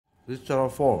secara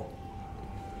full.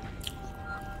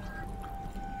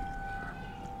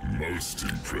 Most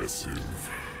impressive.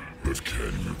 But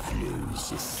can you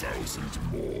close 1,000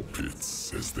 more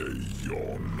pits as they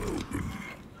yawn open?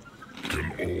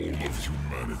 Can all of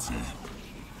humanity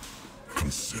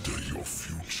consider your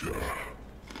future?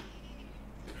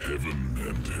 Heaven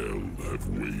and hell have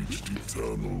waged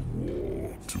eternal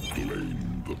war to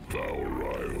claim the power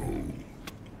I hold.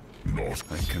 Not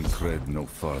I can tread no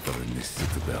farther in this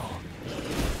citadel.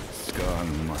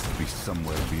 Skarn must be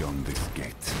somewhere beyond this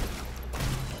gate.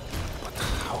 But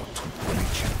how to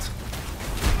breach it?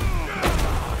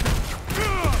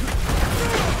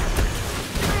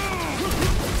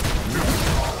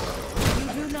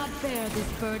 You do not bear this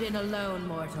burden alone,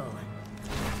 mortal.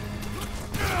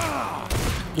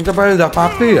 Kita paling nggak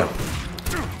papi ya.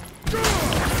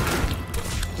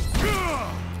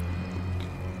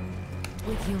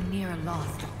 With you near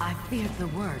lost, I feared the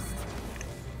worst.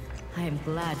 I am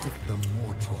glad to. The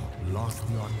mortal lost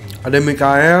not in Ada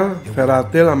Mikael,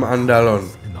 Veratil, sama Andalon.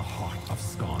 the heart of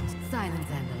Skarn. Silence,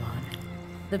 Andalon.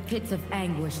 The pits of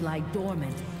anguish lie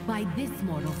dormant by this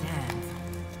mortal's hands.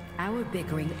 Our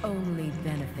bickering only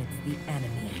benefits the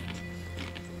enemy.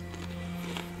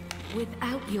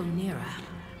 Without Ylnira,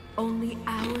 only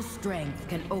our strength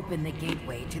can open the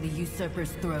gateway to the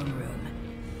usurper's throne room.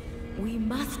 We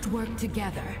must work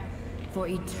together, for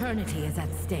eternity is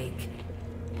at stake.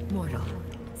 Mortal,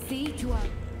 see to our...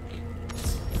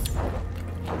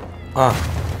 Ah,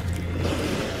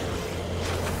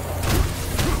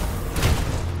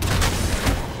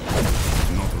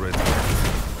 Not ready.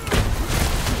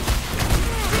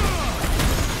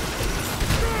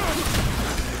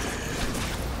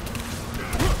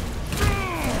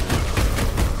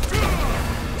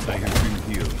 I have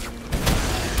been healed.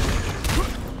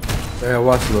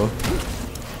 tewas loh.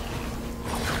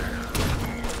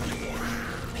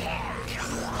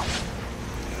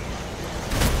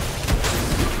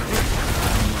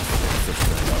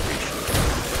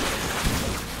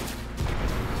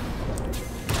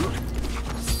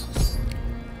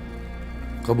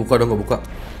 Kebuka dong, kebuka.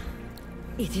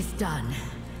 It is done,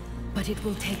 but it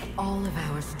will take all of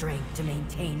our strength to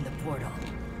maintain the portal.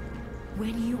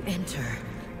 When you enter,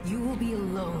 you will be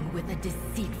alone with a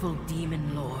deceitful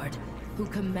demon lord who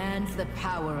commands the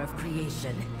power of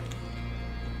creation.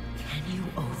 Can you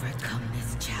overcome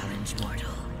this challenge,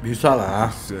 mortal? Bisa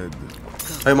lah. Said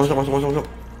Ayo masuk, masuk, masuk, masuk.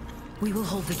 We will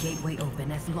hold the gateway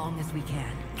open as long as we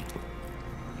can.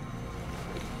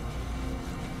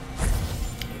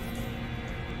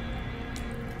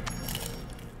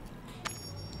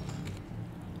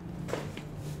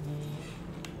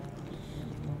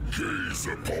 gaze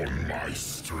upon my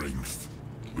strength,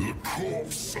 the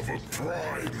corpse of a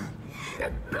prime,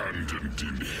 abandoned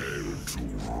in hell to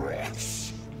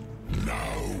rot,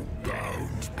 now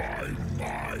bound by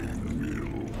my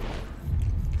will.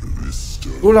 This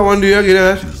stone Lawan dia gini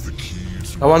guys. is the key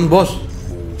to Lawan bos.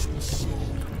 mortal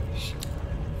souls.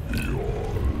 Your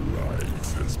light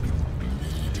has been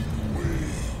bleeding away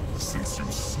since you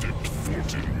stepped foot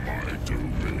in my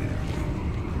domain.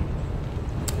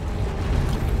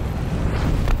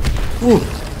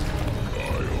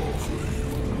 I offer you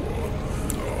one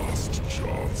last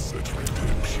chance at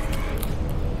redemption.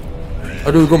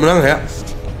 Aduh, gue menang ya.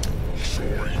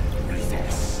 Join with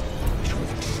us to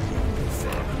a true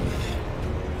family.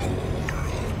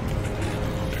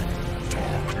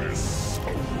 Darkness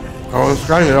awaits. Lawan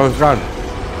Skarn ya, lawan Skarn.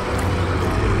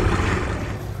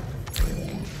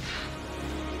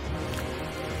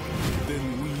 then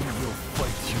we will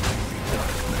fight you in the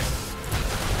darkness.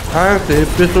 Ah,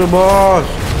 tipis lu bos.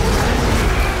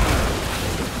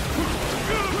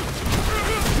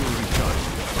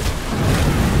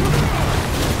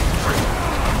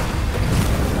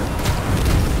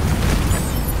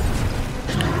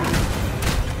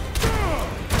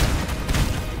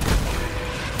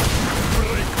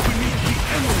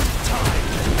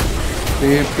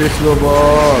 Tipis lu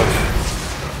bos.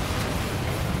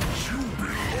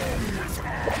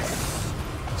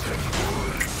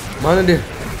 Mana dia?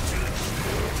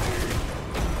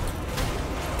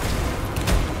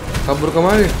 Kabur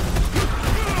kemana?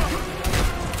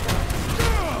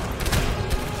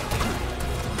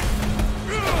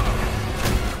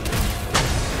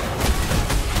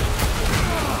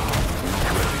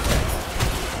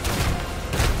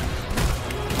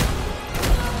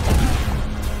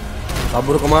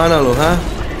 Kabur kemana lo, ha?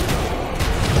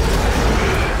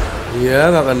 Iya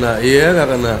nggak kena, iya nggak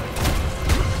kena.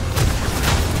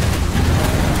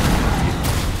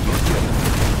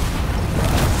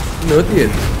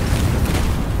 Nutin.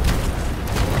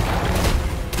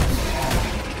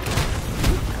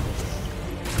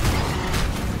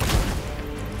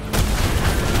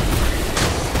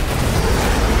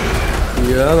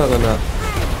 Iya, nggak kena.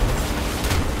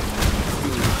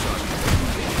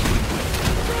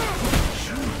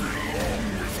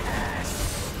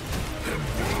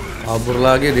 Kabur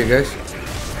lagi dia, guys.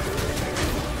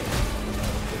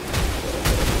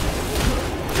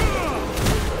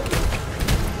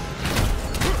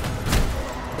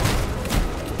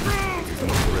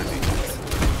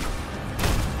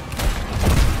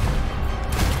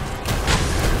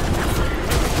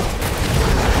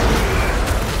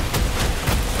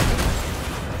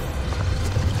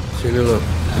 Sini loh.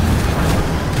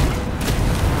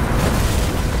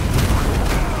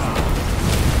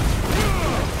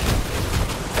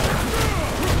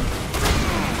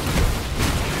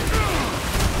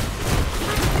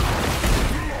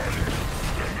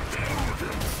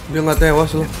 Dia nggak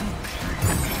tewas loh.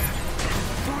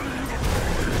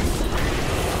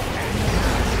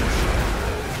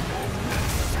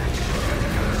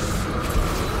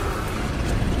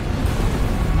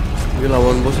 Ini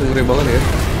lawan bos yang ngeri banget ya.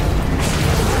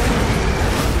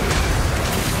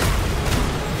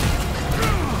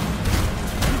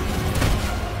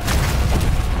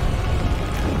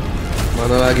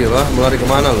 Mana lagi lah? Mau lari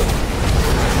kemana lo?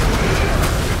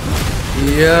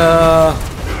 Iya.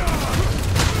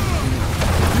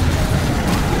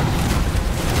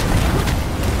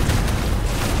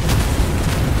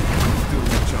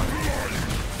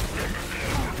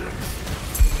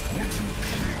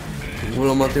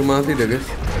 Belum mati-mati deh, guys.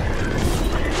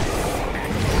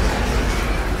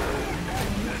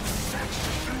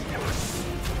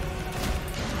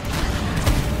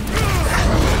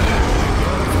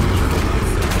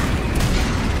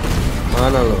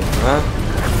 Mana lo? Hah?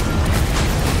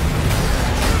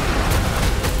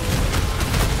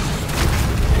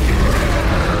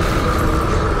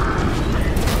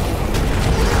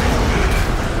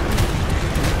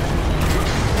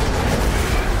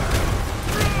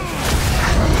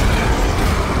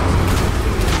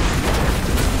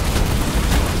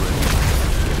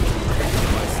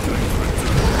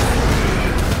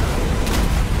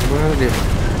 Mana dia?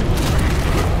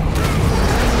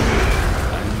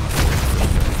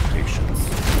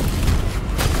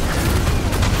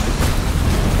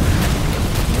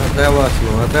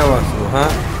 Tewas lo, ha?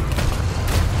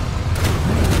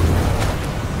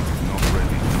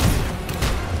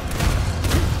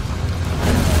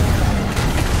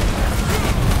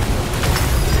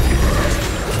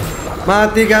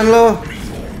 Mati kan lo?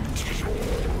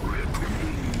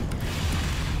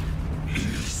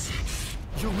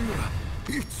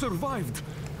 It survived.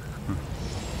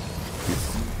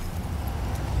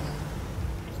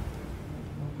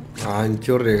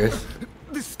 Hancur deh, guys.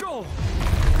 The skull.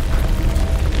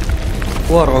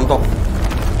 Wah, rontok.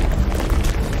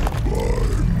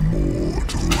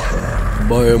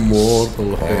 By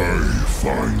mortal hand.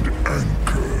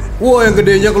 Wah, yang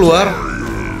gedenya keluar.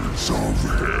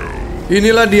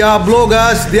 Inilah Diablo,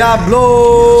 guys. Diablo.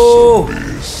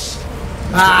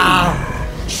 Ah.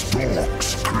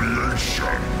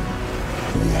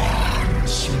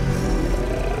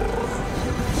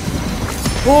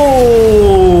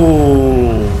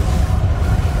 Oh.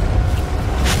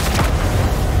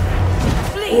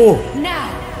 Oh.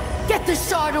 Now, get the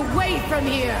shard away from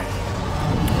here.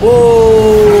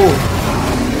 Oh.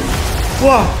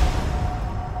 Wah.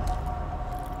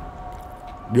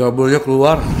 Diablonya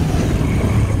keluar.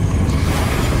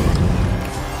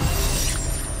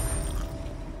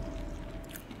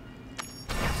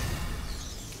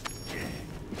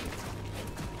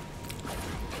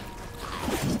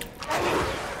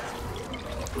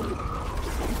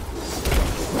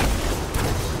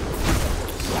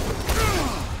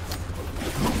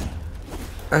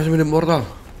 Minum mortal.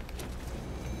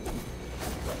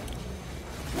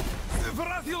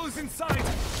 Is inside.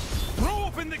 Throw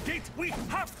open the gate. We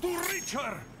have to reach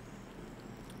her.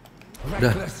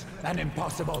 Reckless and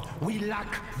impossible. We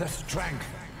lack the strength.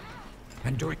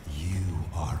 And doing you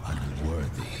are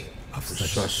unworthy of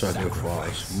such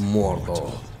sacrifice,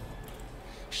 mortal.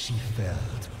 She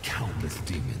felled countless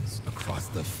demons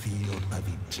across the field of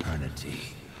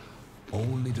eternity,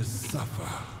 only to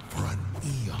suffer for an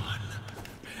eon.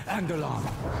 Andalon,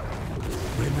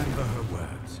 remember her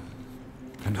words,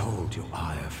 and hold your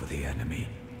ire for the enemy.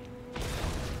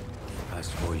 As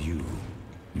for you,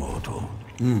 mortal,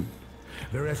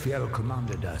 Verefiel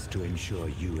commanded us to ensure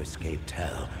you escaped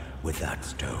hell with that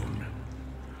stone.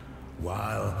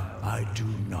 While I do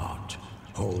not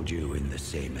hold you in the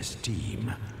same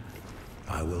esteem,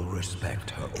 I will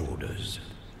respect her orders.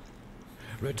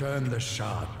 Return the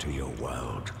shard to your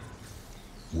world.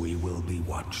 We will be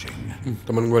watching.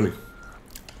 Teman gue nih.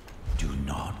 Do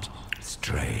not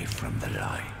stray from the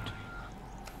light.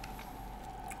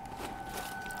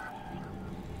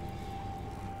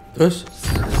 Terus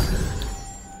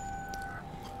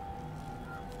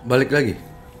balik lagi.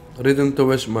 Return to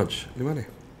West March. Di mana?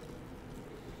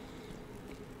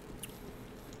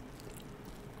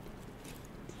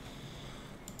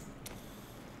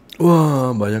 Wah,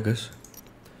 banyak guys.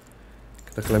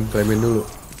 Kita klaim-klaimin dulu.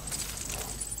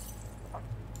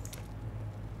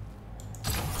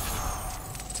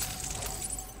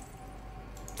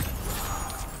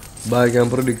 Baik yang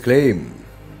perlu diklaim.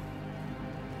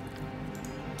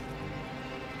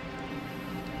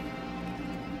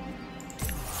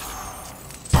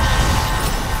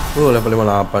 Level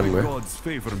 58 gue.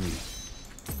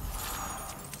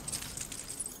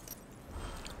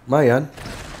 Lumayan.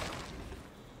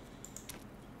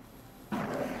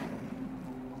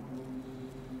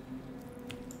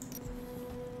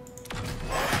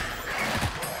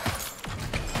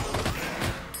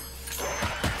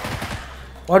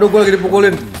 Waduh, gue lagi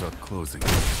dipukulin.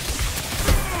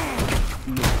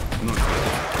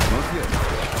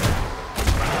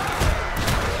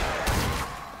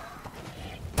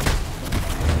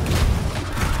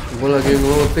 Gue lagi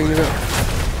ngeloting juga.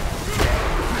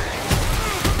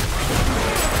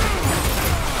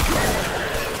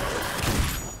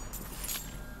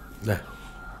 Dah,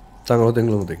 cang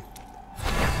loting.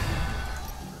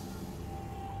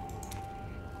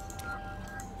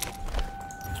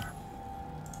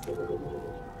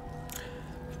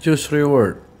 Choose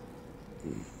reward.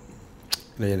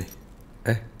 Ini aja nih.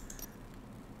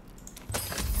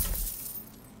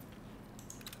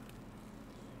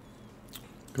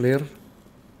 Clear.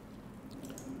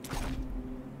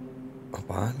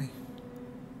 Apaan nih?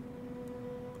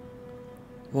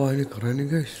 Wah, ini keren nih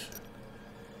guys.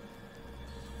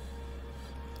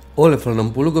 Oh, level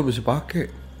 60 gue bisa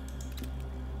pakai.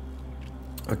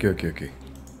 Oke.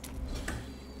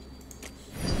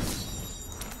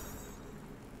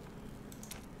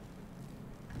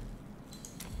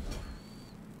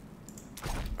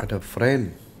 Ada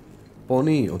friend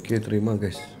pony. Oke, terima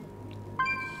guys.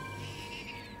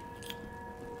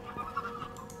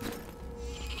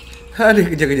 Aduh,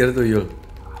 kejar-kejar tuyul.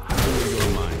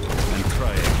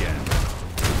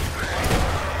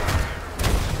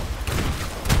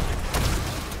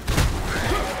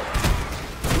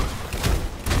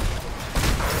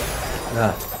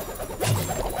 Nah,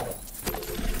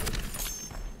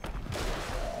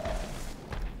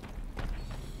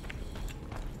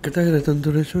 kita ada tentu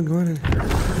resume kemana nih?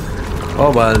 Oh,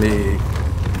 balik.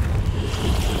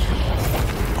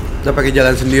 Kita pakai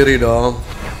jalan sendiri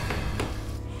dong.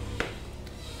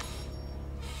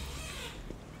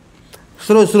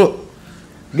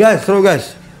 Seru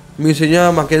guys,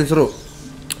 misinya makin seru.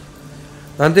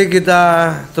 Nanti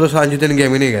kita terus lanjutin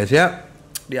game ini guys ya,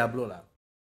 di upload lah.